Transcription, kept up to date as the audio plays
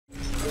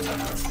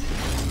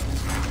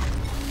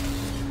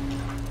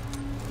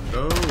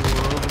Oh,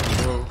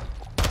 whoa,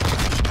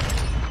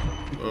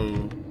 whoa.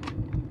 Oh.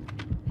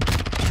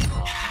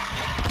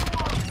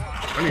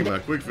 I need my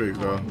quick fix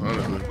though,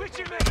 honestly.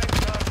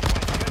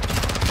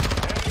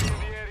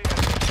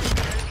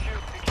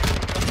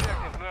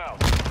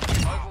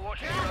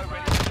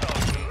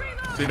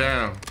 Sit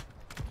down.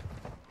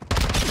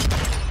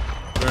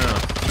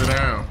 Sit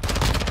down.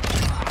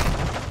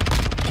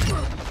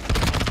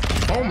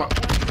 Oh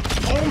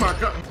my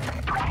god.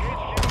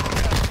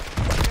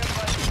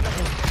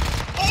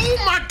 Oh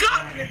my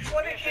god!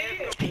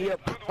 He a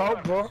pro,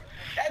 bro.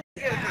 That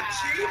nigga's a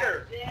cheater.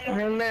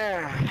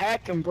 Man,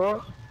 hacking,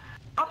 bro.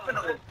 I'm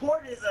finna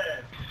report his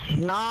ass.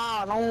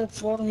 Nah, don't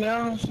report him,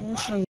 man.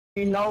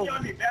 You know. He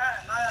only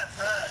died 9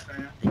 times,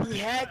 man. He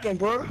hacking,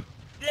 bro.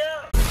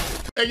 Yeah.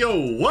 Hey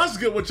yo, what's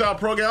good with y'all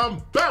program? I'm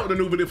back with a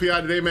new video for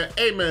y'all today, man.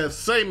 Hey man,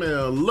 say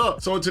man, look.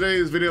 So in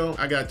today's video,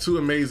 I got 2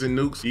 amazing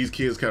nukes. These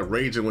kids kept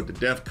raging with the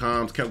def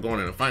comms, kept going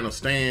in the final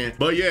stand.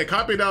 But yeah,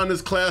 copy down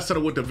this class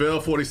setup with the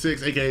VEL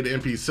 46, aka the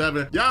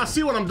MP7. Y'all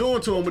see what I'm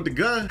doing to him with the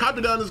gun.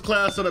 Copy down this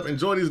class setup,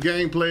 enjoy these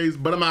gameplays,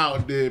 but I'm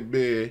out there,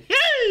 big.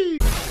 Yay!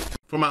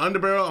 For my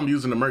underbarrel, I'm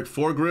using the Merc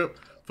 4 grip.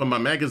 For my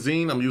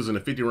magazine, I'm using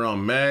a 50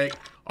 round mag.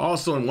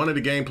 Also, in one of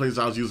the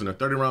gameplays, I was using a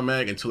 30 round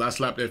mag until I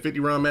slapped that 50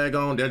 round mag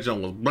on. That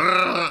junk was,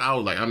 I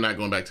was like, I'm not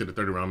going back to the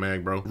 30 round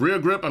mag, bro. Rear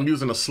grip, I'm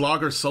using a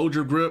Slogger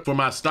Soldier grip. For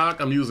my stock,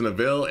 I'm using a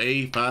VEL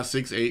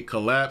A568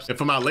 Collapse. And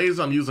for my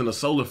laser, I'm using a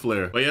Solar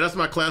Flare. But yeah, that's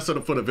my class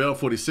setup for the VEL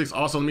 46.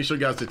 Also, let me show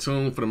you guys the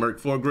tune for the Merc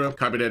 4 grip.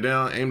 Copy that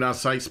down, aim down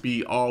sight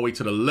speed all the way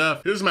to the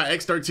left. This is my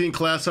X13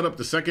 class setup,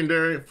 the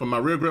secondary. For my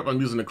rear grip, I'm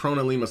using the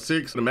Corona Lima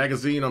 6. For the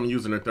magazine, I'm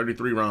using a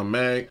 33 round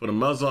mag. For the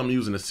muzzle, I'm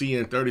using a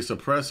CN30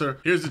 suppressor.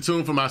 Here's the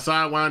tune for my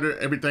Sidewinder.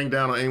 Everything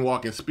down on aim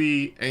walking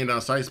speed, aim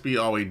down sight speed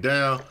all the way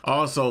down.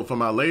 Also for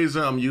my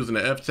laser, I'm using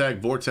the F-Tac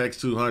Vortex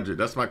 200.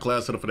 That's my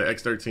class setup for the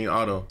X13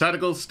 Auto.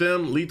 Tactical,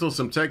 stem, lethal,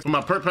 some text. For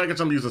my perk package,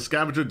 I'm using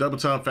Scavenger, Double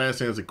Time, Fast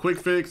Hands, and Quick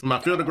Fix. For my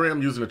field of gray,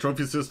 I'm using the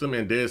Trophy System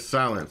and Dead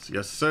Silence.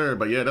 Yes sir,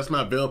 but yeah, that's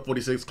my VEL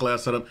 46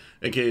 class setup,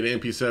 aka the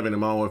MP7 and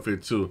Modern Warfare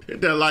 2.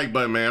 Hit that like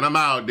button, man. I'm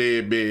out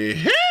there, big.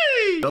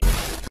 Hey!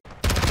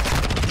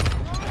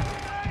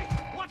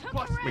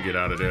 Let me get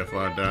out of there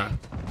before I die.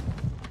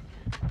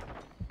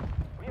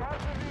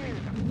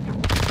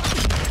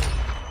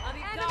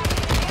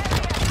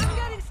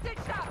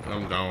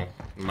 I'm gone.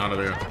 I'm out of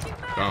there.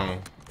 Gone.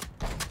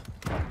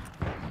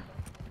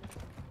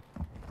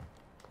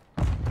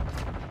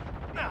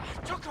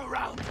 Took a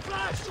round.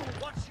 Flash!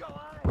 Watch your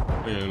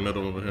eye. In the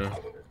middle over here.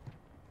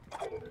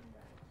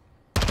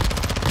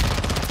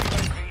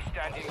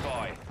 Standing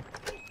by.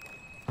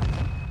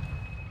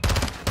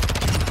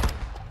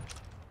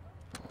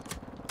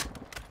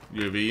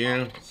 UAV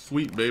in.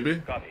 Sweet,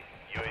 baby. Copy.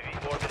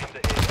 UAV orbiting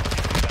the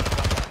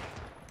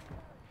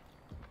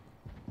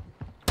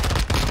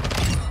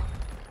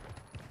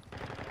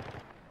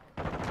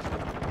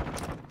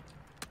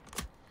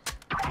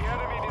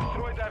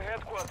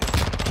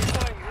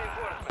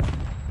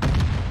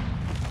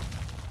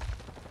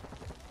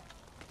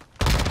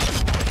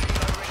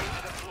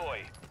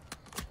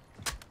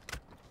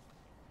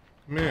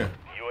Man.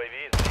 UAV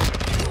is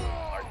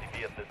RTB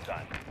at this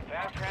time.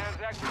 Fast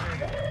hands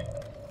activated.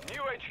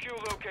 New HQ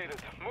located.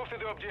 Move to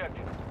the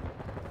objective.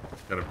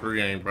 Got a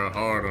pre-aim, bro,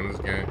 hard on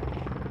this game.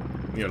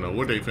 You don't know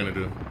what they finna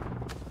do.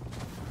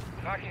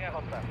 Knocking out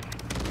on that.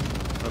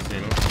 I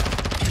seen them.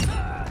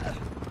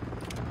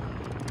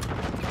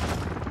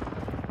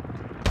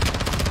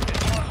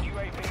 Advanced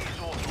UAV is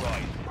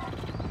authorized.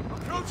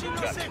 Approaching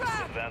the six.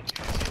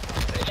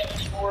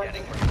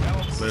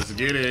 Let's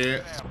get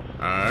it.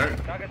 Alright.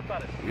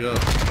 Yeah.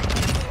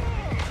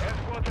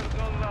 Headquarters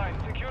online.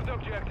 Secure the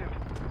objective.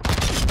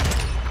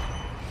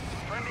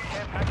 Friendly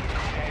care package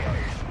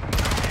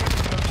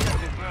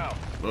objective now.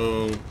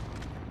 Boom.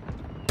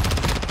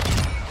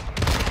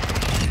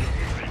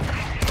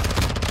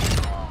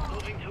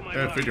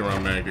 That 50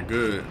 round mag are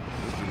good.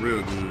 This is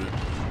real good.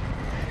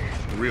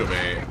 Real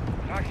bad.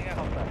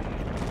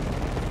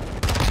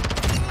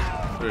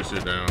 Put that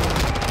shit down.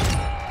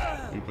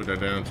 You put that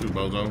down too,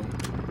 bozo.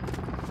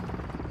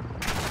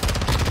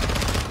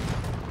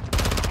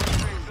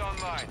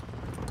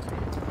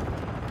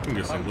 You can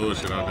get some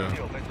bullshit out there.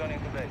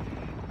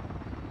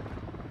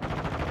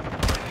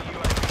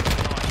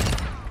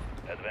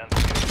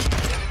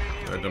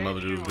 Let them other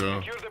dudes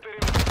go.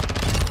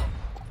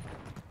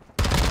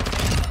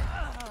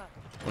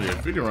 Oh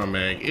yeah, 50 round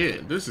mag,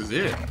 it. This is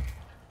it.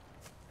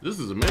 This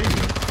is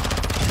amazing.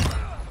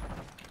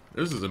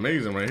 This is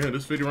amazing right here.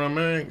 This 50 round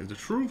mag is the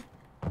truth.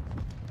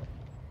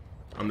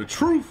 I'm the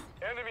truth.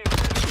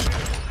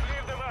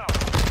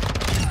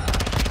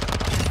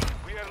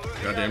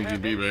 Got the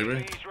MGB,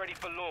 baby.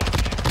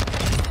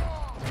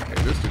 Hey,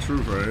 this the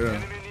truth right here.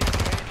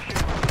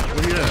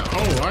 Where he at?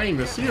 Oh, I ain't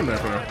even see him that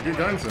far. Get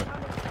Gunson.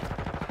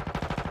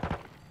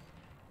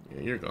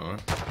 Yeah, you're gone.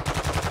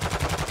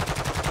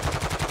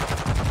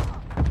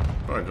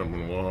 Probably jump on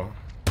the wall.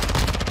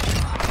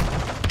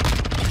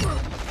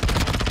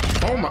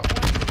 Oh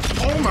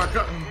my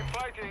god.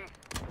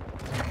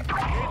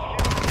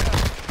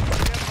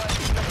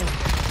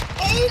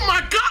 Oh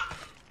my God!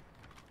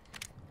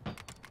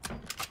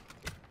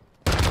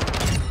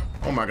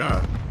 Oh my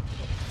God!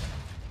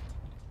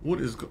 What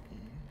is go?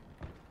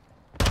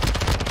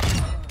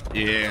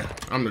 Yeah,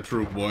 I'm the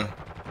truth, boy.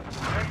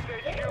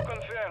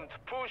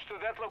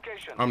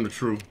 I'm the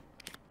truth.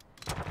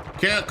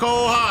 Can't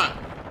cold hot.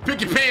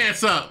 Pick your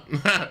pants up.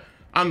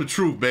 I'm the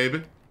truth,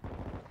 baby.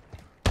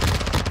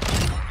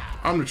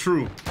 I'm the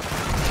truth.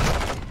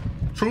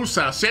 Truth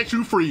shall set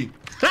you free.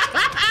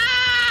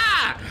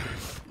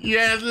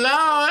 Yes,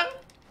 Lord.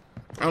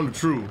 I'm the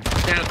truth.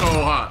 Can't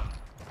cold hot.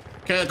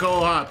 Can't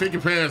cold hot. Pick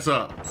your pants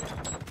up.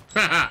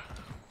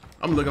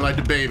 I'm looking like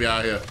the baby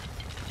out here.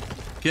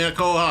 Can't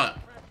cold hot.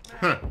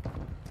 Huh.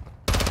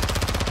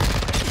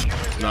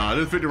 Nah,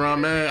 this 50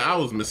 round mag, I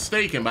was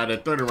mistaken by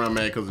that 30 round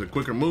mag because of the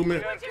quicker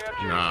movement.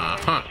 Nah,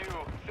 huh.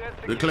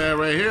 Declare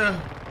right here.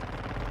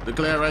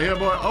 Declare right here,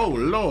 boy. Oh,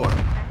 Lord.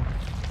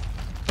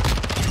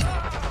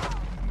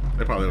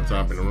 They probably up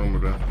top in the room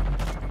with that.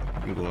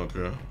 Let me go up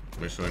here.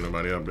 Make sure ain't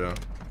nobody up there.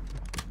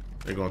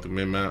 They going through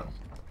mid-map.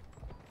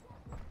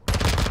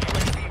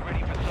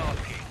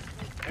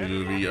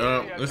 UV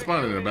up. They're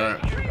spawning in the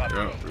back.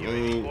 Yep.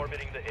 Ooh.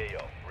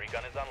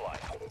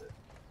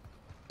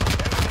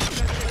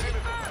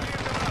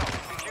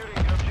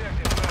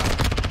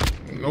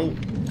 Nope.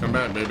 Come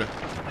back, baby.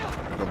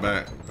 Go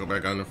back. Go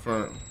back on the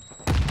front.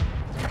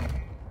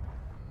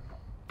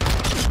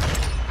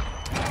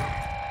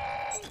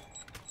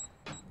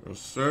 Yes,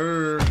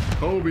 sir.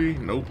 Kobe.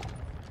 Nope.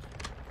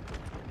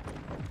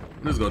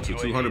 Let's go to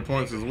 200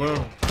 points as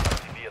well.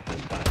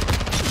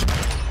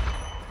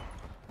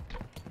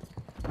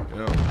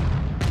 Yeah.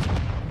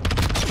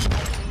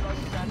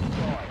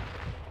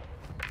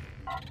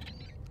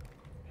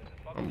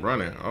 I'm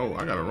running. Oh,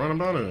 I gotta run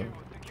about it.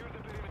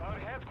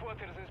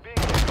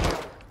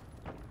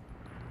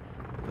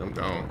 I'm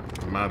gone.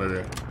 I'm out of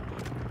there.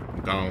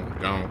 I'm gone.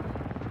 Gone.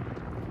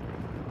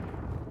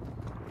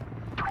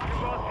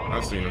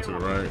 I seen it to the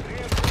right.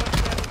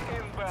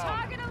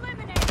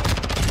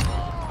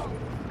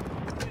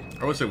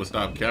 I wish they would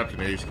stop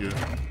capturing the HQ.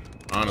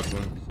 Honestly,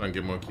 so I can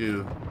get more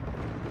kills.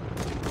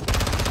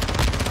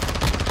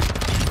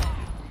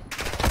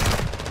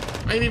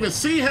 I didn't even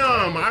see him.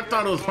 I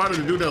thought it was part of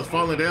the dude that was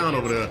falling down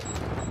over there.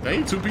 There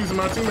ain't two pieces of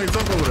my teammates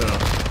up over there.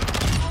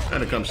 I had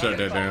to come shut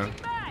that down.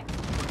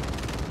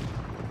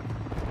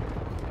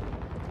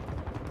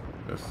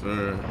 Yes,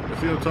 sir. Is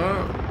he up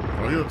top?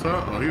 Oh, he up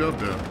top? Oh, he up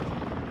there.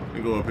 Let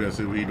me go up here and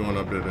see what he doing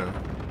up there then.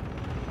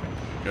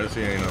 Guess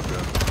he ain't up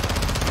there.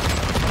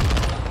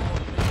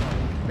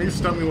 He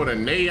stuck me with a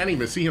nade. I didn't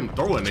even see him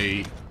throw a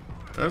nade.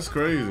 That's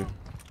crazy.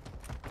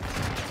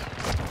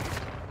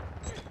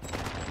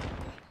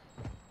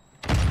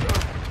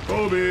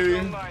 Kobe.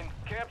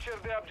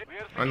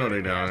 I know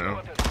they down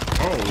now.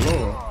 Oh,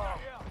 Lord.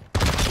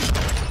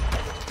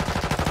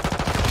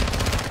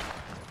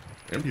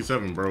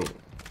 MP7 broke.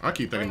 I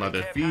keep thinking about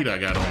that feed I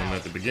got on him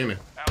at the beginning.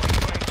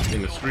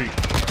 In the street.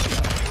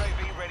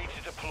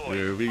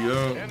 There we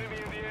go.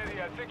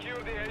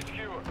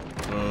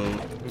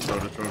 Let's go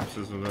to the trump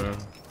system there.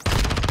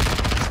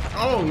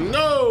 Oh,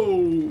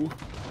 no!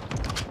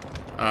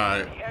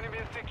 Alright.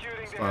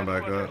 Spawn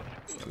back up.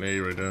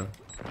 Nade right there.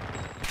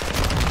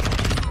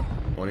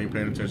 Wasn't even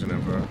paying attention there,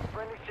 bro.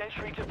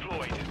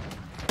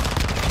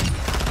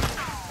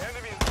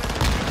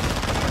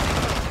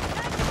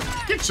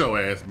 Get your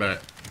ass back.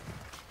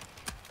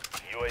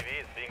 UAV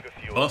is being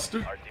refueled. Buster.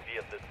 RTV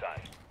at this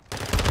time.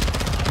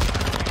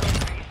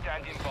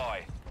 Standing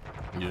by.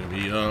 UAV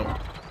up.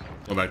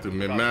 Go back to the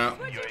mid-map.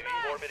 UAV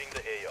orbiting the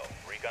AO.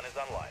 Recon is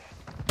online.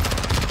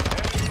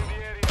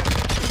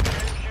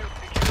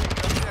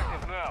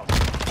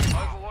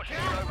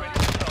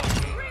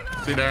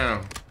 Sit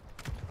down.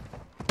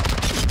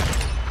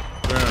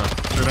 Down.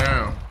 Sit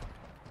down.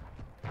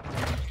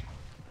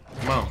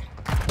 Come on.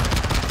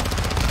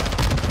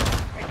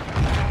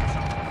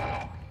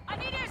 I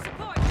need air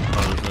support.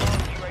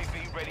 UAV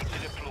ready to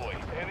deploy.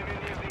 Enemy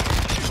near the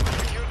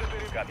secure the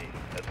perimeter. Copy.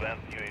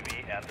 Advanced UAV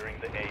entering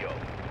the AO.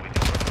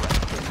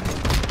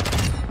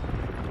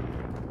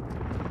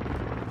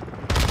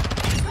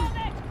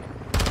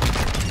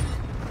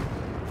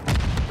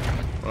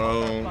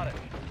 Oh.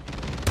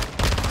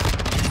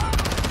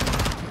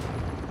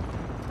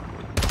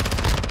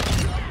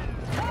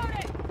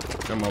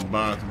 Got my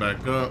box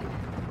back up.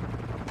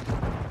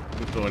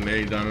 Just throw a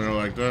nade down there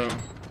like that.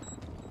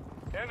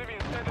 Enemy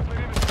inside the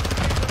perimeter.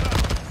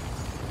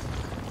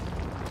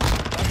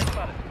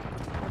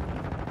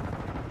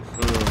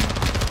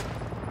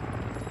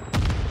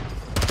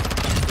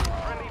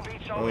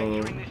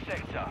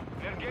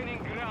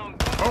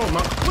 Oh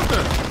my, what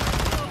the?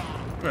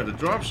 I had to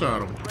drop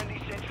shot him. Friendly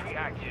sentry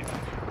active.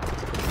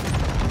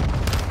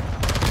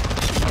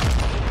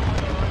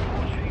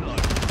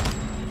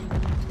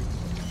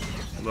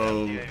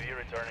 No. UAV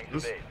returning to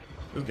base.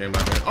 This game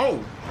like that.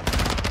 Oh!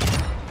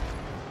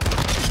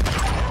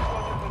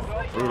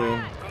 Brutal.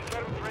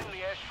 Confirmed friendly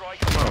airstrike.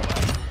 Come on.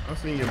 I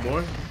seen you,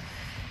 boy.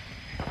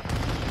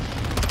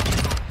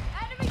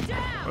 Enemy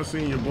down. I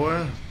seen you,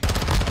 boy.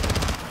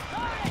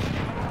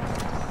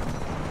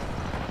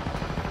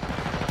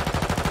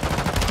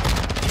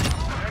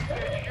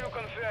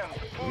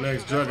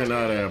 Nice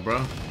juggernaut there, bro.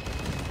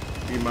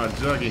 He my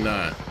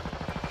juggernaut.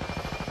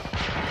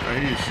 I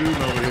hear you shooting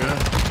over here.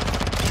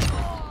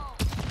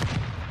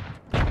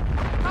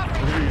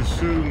 I hear you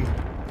shooting.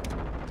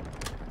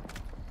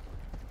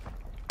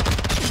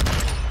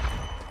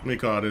 Let me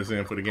call this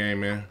in for the game,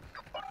 man.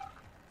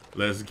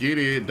 Let's get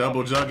it.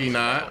 Double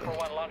juggernaut.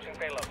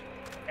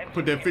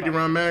 Put that 50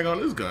 round mag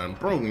on this gun.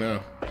 Broke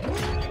now.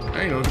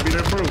 I ain't know it could be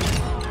that broke.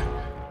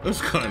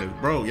 This gun is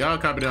broke. Y'all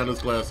copy down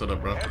this class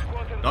setup, bro.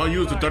 Don't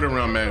use the 30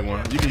 round mag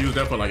one. You can use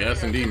that for like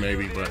S&D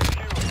maybe, but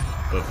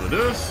for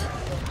this,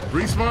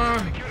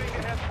 respawn,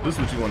 this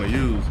is what you want to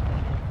use.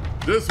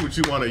 This is what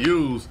you want to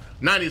use.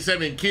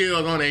 97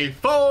 kills on a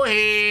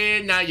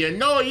forehead. Now you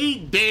know he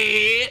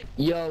dead.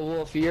 Yo,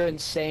 Wolf, you're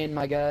insane,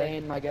 my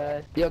guy.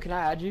 Yo, can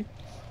I add you?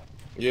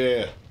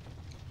 Yeah.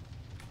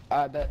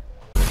 I bet.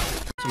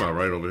 Somebody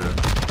right over here.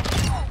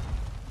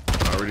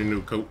 I already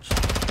knew, coach.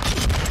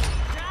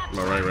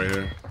 Somebody right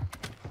here.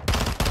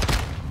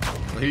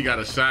 He got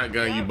a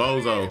shotgun, you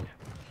bozo.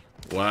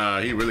 Wow,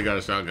 he really got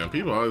a shotgun.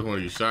 People always want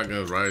to use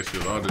shotguns, riot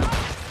shields, all this.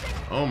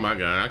 Oh my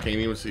God, I can't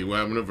even see what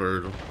happened to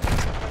Virgil.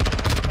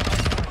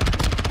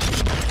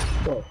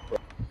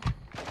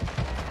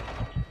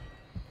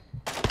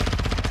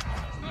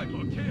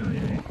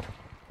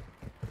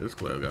 This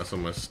club got so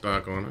much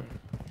stock on it.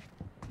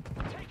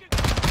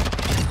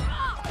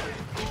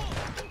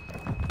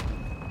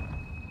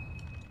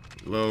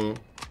 Low.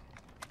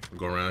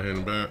 Go around here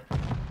in the back.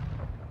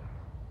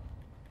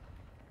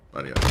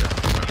 Body out there.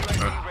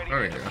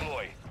 Alright,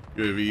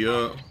 UAV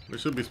up. They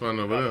should be spawning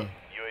over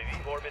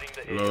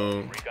there.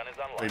 Low.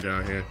 They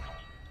down here.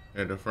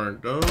 At the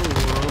front door.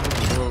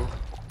 Low.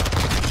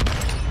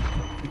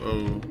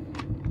 Low.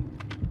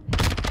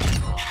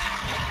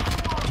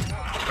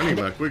 I need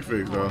my quick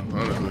fix though,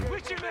 honestly.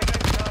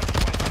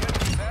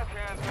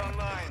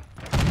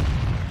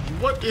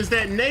 What is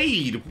that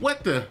nade?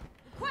 What the?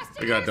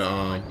 They got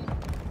the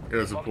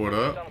air support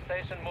up.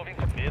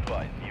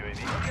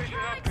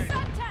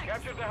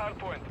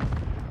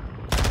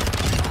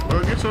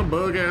 Bro, get your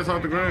bug ass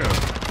off the ground.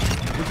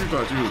 What you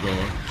thought you was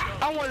doing?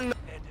 I want to know.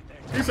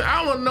 He said,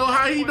 I want to know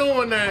how he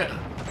doing that.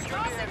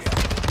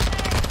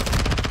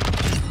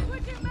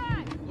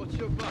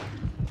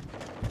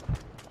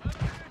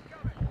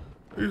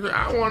 He said,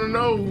 I want to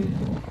know.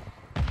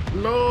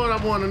 Lord, I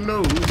want to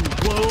know.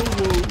 Whoa,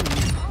 whoa.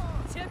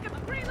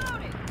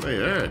 Hey,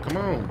 yeah, come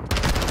on.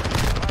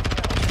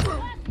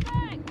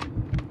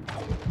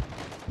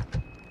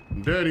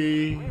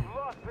 Daddy.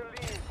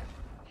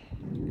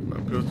 My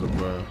pistol,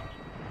 bro.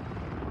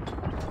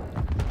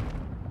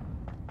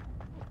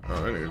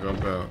 Oh, that nigga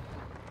jumped out.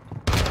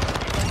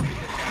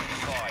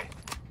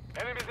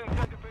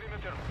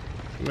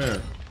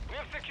 Man.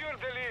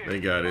 They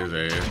got his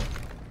ass.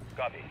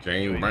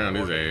 James Brown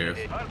his ass.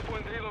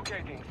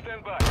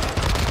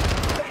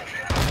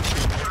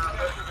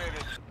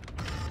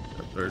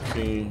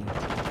 13.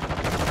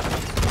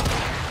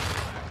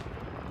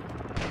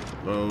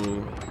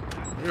 Low.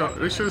 Yo,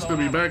 they should still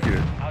be back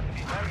here.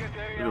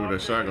 You know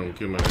that shotgun will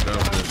kill me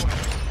downstairs.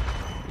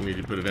 You need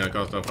to put it down,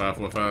 cost on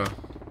 545.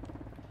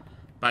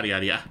 Body out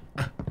of ya.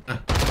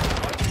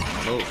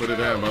 Oh, put it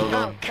down,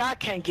 Bozo. I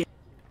can't get.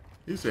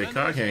 He said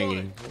cock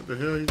hanging. What the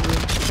hell he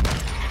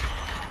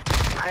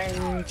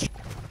said?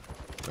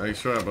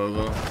 Nice try,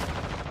 Bozo.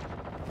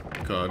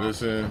 Call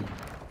this in.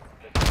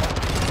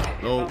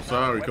 Nope,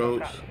 sorry,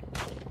 coach.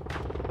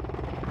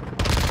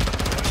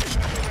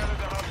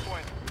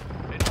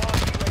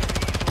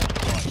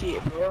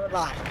 Shit, bro.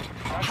 Like,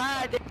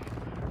 hide it.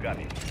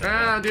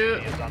 Ah,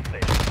 dude.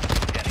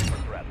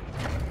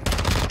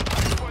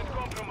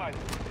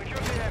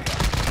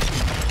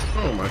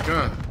 Oh my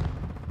God.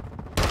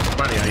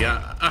 Body out,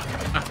 yeah. I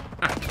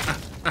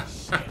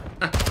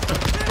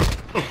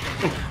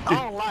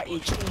don't like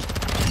you,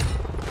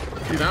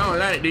 I don't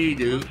like these,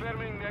 dude.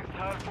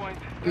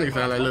 Nigga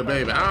sound like little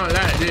baby. I don't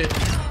like this.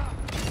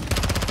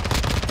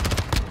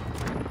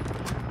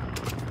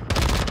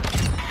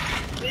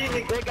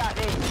 They got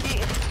that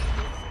shit.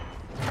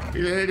 He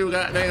said they do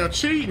goddamn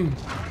cheating.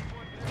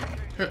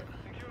 Hit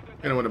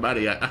him with the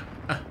body out.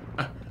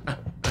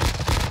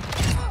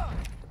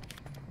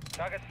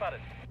 Target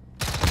spotted.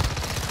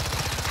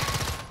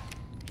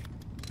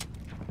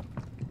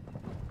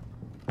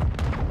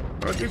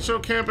 Bro, get your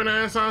camping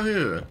ass out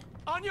here.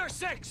 On your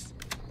 6.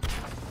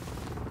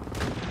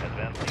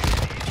 Advanced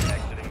UAV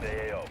exiting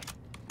the AO.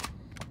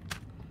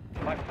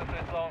 Max is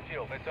low on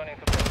fuel. Returning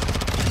to base.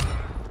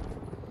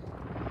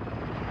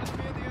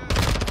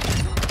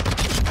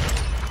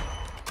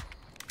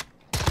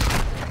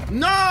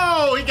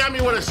 No, he got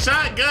me with a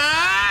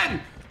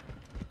shotgun.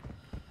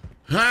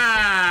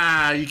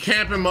 Ah, you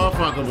camping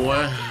motherfucker,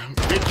 boy.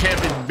 Big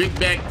camping, big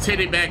back,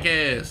 titty back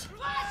ass.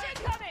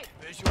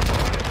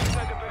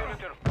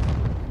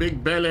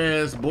 Big belly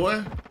ass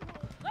boy.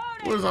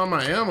 Where's all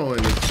my ammo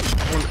in this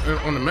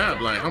on the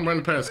map? Like I'm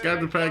running past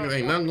scavenger packs,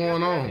 ain't nothing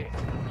going on.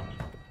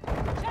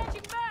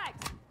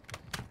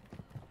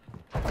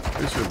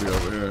 This should be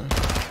over here.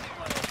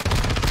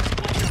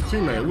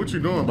 Teammate, what you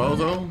doing,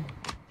 bozo?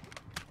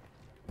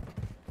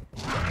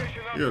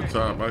 You're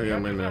top. I hear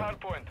him in there.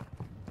 Hardpoint.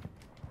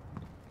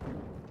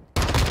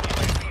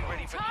 UAV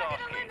ready for Target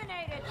tasking.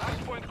 eliminated.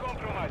 Hardpoint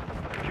compromised.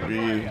 Secure B.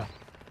 area.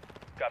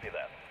 Copy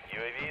that.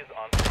 UAV is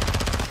on.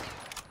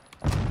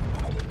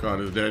 Call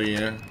his daddy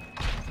in.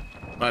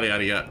 Body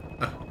out of ya.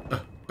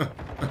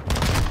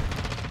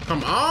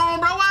 Come on,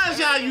 bro. Why is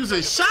y'all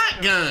using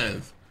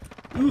shotguns?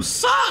 You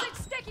suck.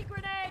 Sticky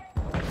grenade.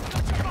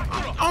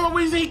 Only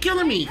reason he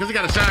killing me because he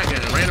got a shotgun.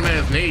 Random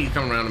ass nade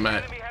coming around the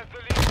map. Enemy has the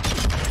lead.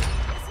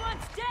 This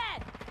one's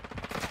dead.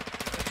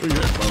 Where you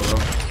at, Bolo?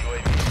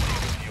 UAV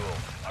fuel.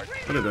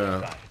 Put it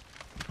down.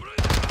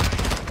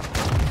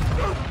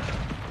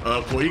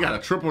 Boy, he got a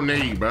triple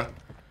nade, bro.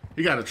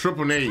 He got a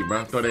triple nade,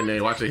 bro. Throw that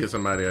nade. Watch it hit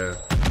somebody else.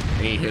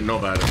 He ain't hit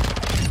nobody.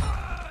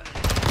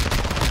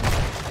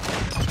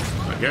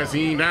 I guess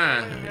he ain't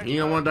dying. He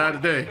don't want to die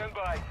today. Stand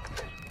by.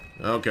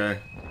 Okay.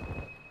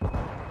 We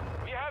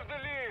have the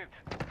lead.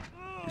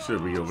 He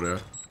should be over there.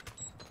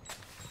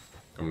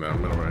 Come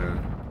down the middle right here.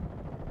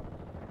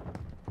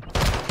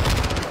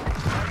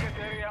 Target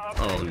area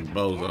Oh, updated. you Move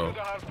bozo. to the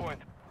hardpoint.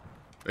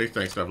 They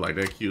think stuff like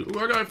that cute. Ooh,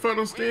 I got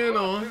final stand The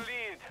on. lead.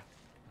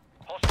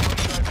 Hostile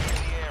UAV in the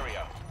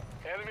area.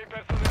 Enemy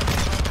personnel at the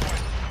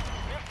hardpoint.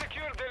 We've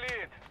secured the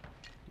lead.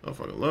 I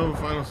fucking love a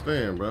final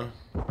stand, bro.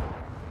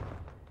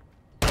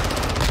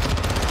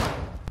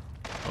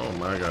 Oh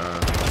my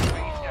god.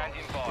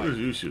 Standing What by. is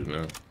you shooting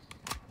at?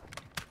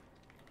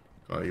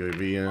 Call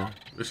UAV in.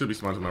 This should be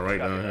spawning to my right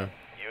down here.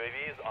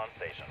 UAV is on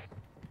station.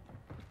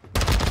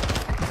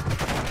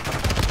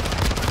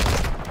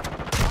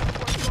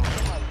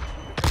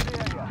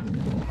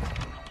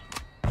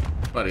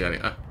 Buddy, I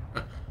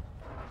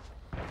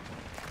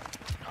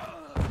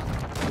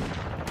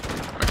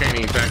can't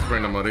even tax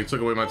sprint no more. They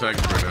took away my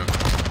tax sprint now.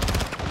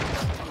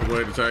 Took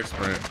away the tax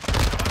sprint.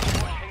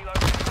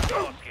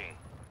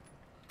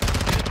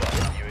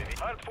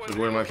 Took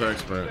away my tax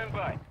sprint.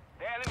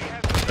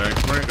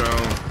 Tax sprint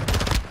gone.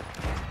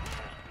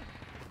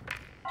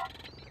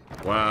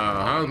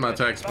 Wow, how's my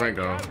tax sprint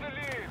gone?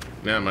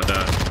 Now I'm gonna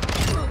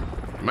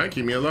die. It might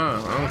keep me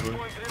alive, honestly.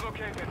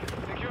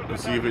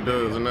 Let's see if it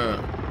does or not.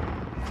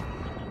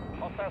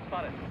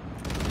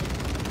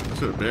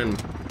 Should have been. UAV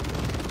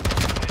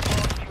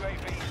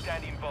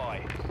standing by.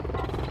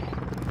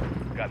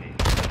 Copy.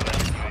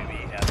 UAV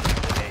has the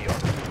AO.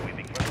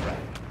 Sweeping for threat.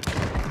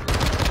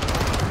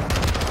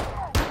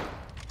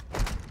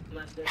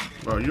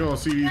 Bro, you don't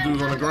see these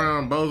dudes on the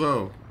ground,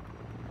 bozo.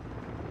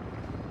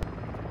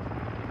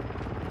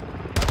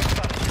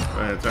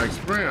 Man, tax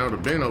sprint, I would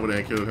have been over there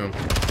and killed him.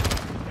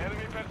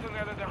 Enemy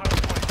personnel at the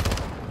hardpoint.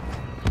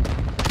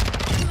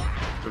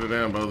 Put it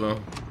down, bozo.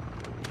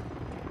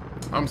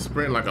 I'm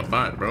sprinting like a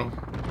bot, bro.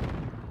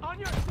 On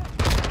your Yeah.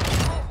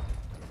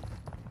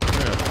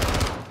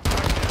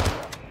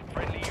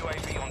 friendly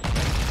UAV on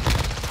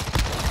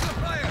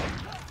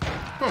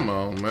Come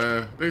on,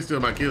 man. They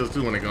steal my kills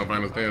too when they gonna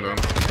find a stand on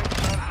them.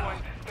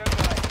 hardpoint. Stand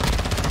by.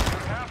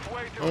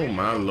 Halfway to Oh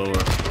my lord.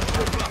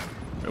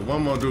 If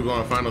one more dude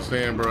going to final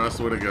stand, bro, I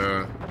swear to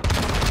God.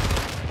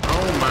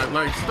 Oh my,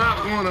 like,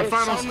 stop going to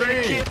final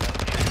stand.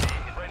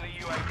 friendly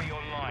UAV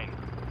online.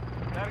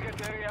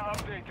 Target area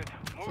updated.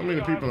 Move So many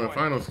to people in hardpoint.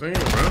 final stand,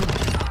 bro.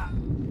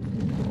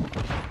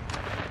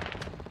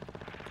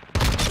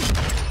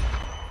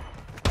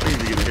 They need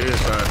to get a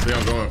headshot. They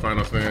don't go in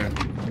final stand.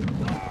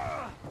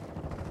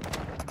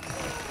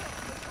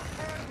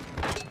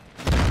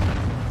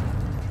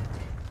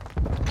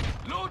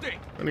 Loading.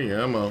 I need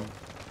ammo.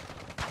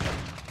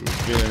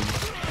 Skin.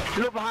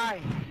 Look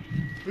behind.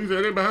 He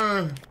said they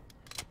behind.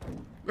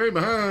 They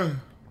behind.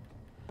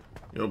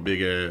 Yo,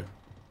 big ass.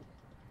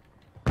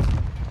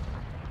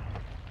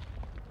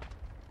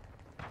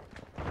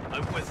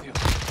 I'm with you.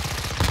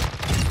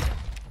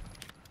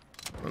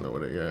 I don't know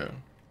where they at.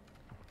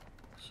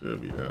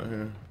 Should be down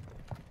here.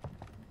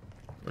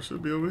 I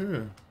should be over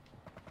here.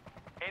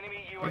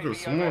 Enemy I could have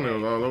UAV sworn it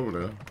was all over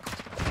there.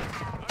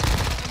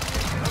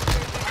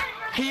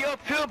 He up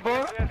here,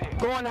 bro.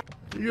 Going out.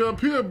 You up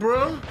here,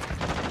 bruh?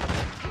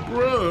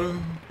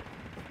 Bruh.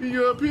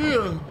 You up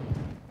here?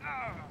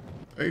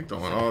 They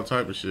throwing all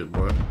type of shit,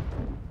 boy. I'm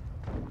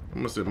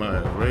gonna sit my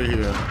ass right here.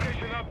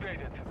 Location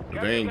updated.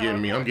 If they ain't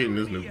getting me, I'm getting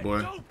this nuke,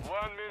 boy. 1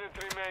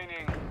 minute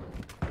remaining.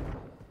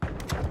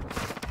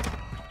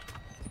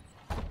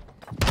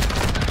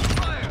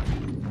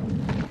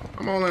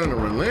 I'm all in the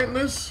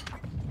relentless.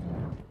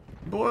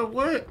 Boy,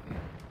 what?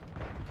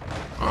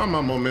 All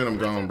my momentum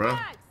gone, bro.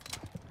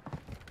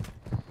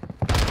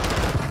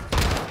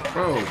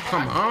 Bro,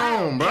 come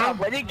on, bro.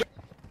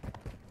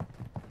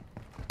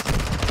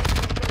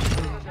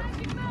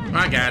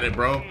 I got it,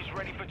 bro.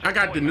 I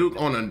got the nuke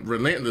on a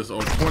relentless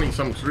on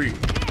 20-some street.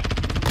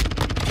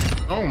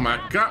 Oh my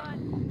god.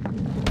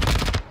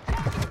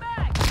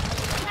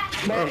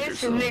 Man, Okay, it's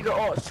so- a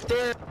nigga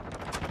upstairs.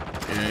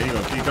 Yeah, he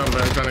gonna keep coming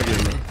back trying to get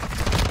me.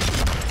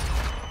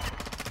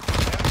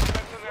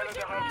 Personnel at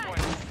the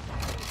hardpoint.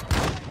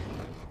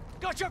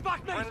 Got your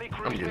back, mate. Friendly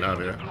crew I'm getting out of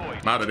there. deployed.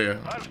 I'm out of there.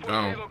 Hardpoint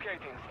Gone.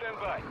 relocating. Stand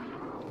by.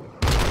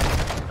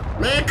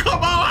 Man,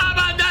 come on, how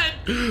about that?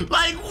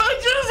 Like,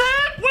 what just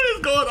happened? What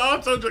is going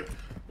on?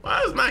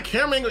 Why is my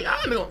camera angle?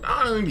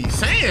 I don't even be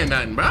saying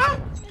nothing, bro.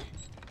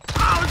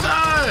 All the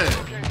time.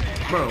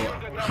 Bro,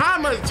 how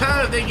much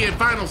time they get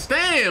final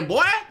stand,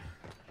 boy?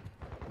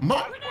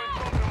 Man,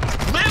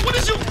 what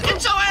is you?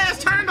 Get your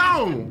ass turned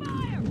on.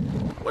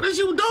 What is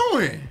you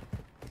doing?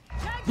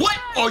 What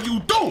are you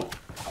doing?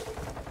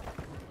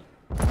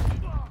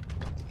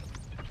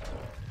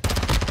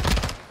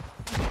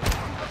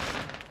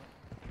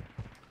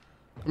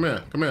 Come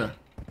here, come here.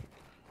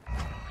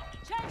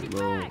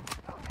 Hello.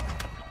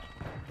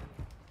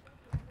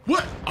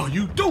 What are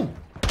you doing?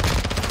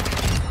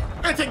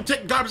 I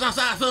take garbage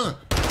outside, son.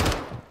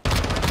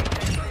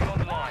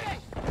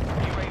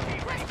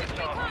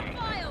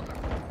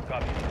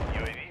 Copy.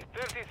 UAV.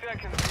 30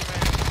 seconds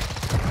remaining.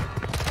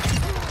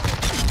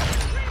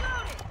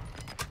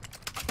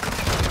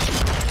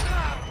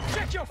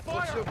 Check your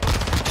fire!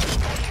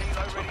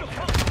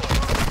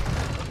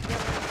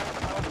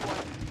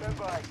 Stand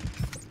by.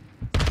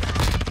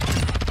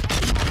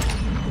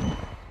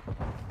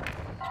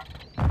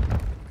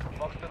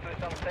 Fox to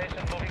some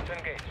station moving to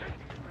engage.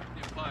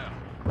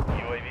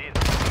 UAV.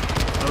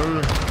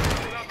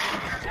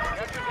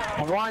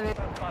 Run it.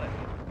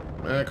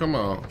 Man, come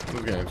on.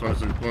 This game,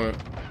 26 points.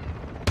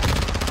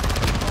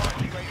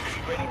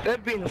 They're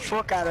beating the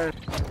fuck out of it.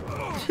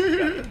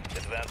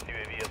 Advanced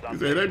UAV is on. He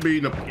said they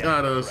beating the fuck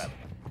out of us.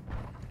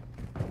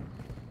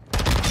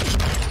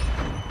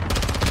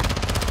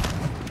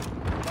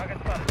 Target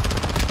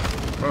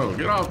spotted. Bro,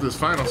 get off this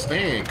final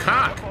stand,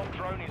 cock.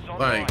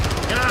 Like,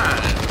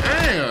 god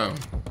damn.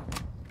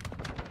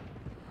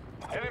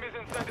 Enemies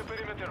inside the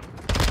perimeter.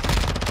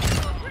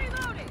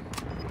 Reloading!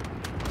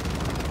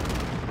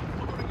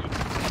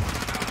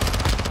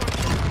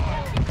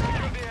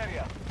 Secure the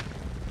area.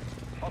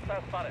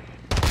 Hostile spotted.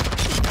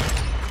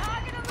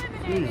 Target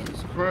eliminated!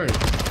 Jesus Christ.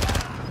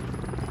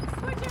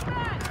 Switch it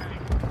back!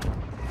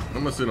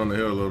 I'm gonna sit on the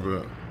hill a little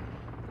bit.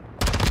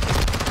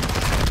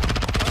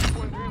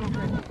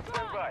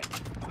 Stand by.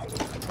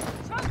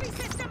 Trophy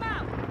system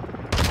out!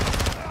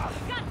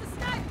 Got the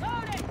snipe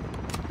loaded!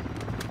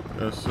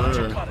 Yes, sir.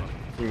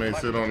 He may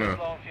sit on there.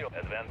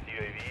 Advanced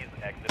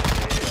UAVs exiting the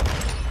area.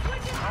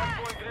 Switch it back!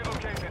 Hardpoint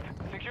relocated.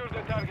 Secure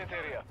the target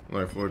area.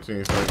 Like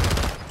 14 seconds.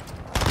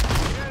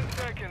 10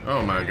 seconds.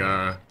 Oh my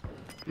god.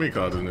 Let me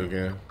call this new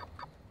game.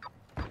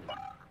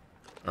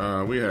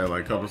 We had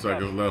like a couple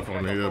seconds left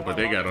on the hill, but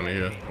they got on the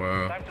hill.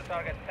 Wow. Time to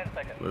target 10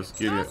 seconds. Let's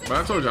get it. But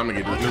I told you I'm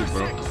gonna get this new,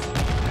 bro.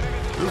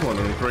 This is one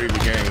of them crazy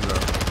games, though.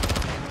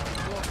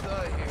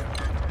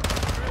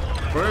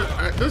 Bro,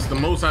 this is the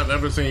most I've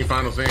ever seen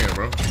Final Stand,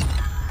 bro.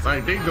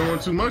 Like, they doing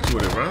too much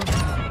with it, bro.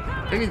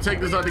 They need to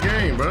take this out of the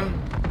game, bro.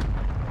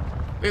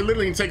 They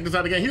literally need to take this out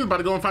of the game. He was about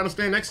to go and Final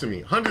Stand next to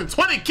me.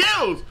 120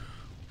 kills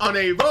on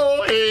a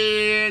roll,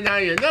 and now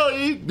you know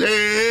he's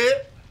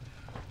dead.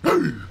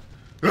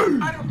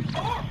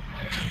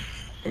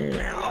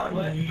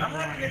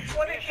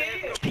 120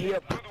 kills. Yeah,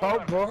 bro,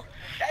 bro.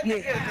 That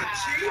nigga's a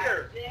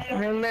cheater.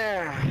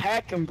 Man,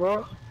 hacking,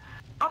 bro.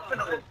 I'm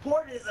finna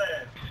report his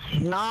ass.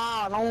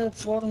 Nah, don't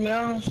for me.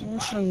 I'm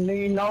finna,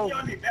 you know. He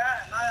only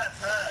died 9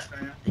 times,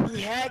 man.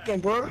 He hacking,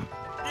 bro.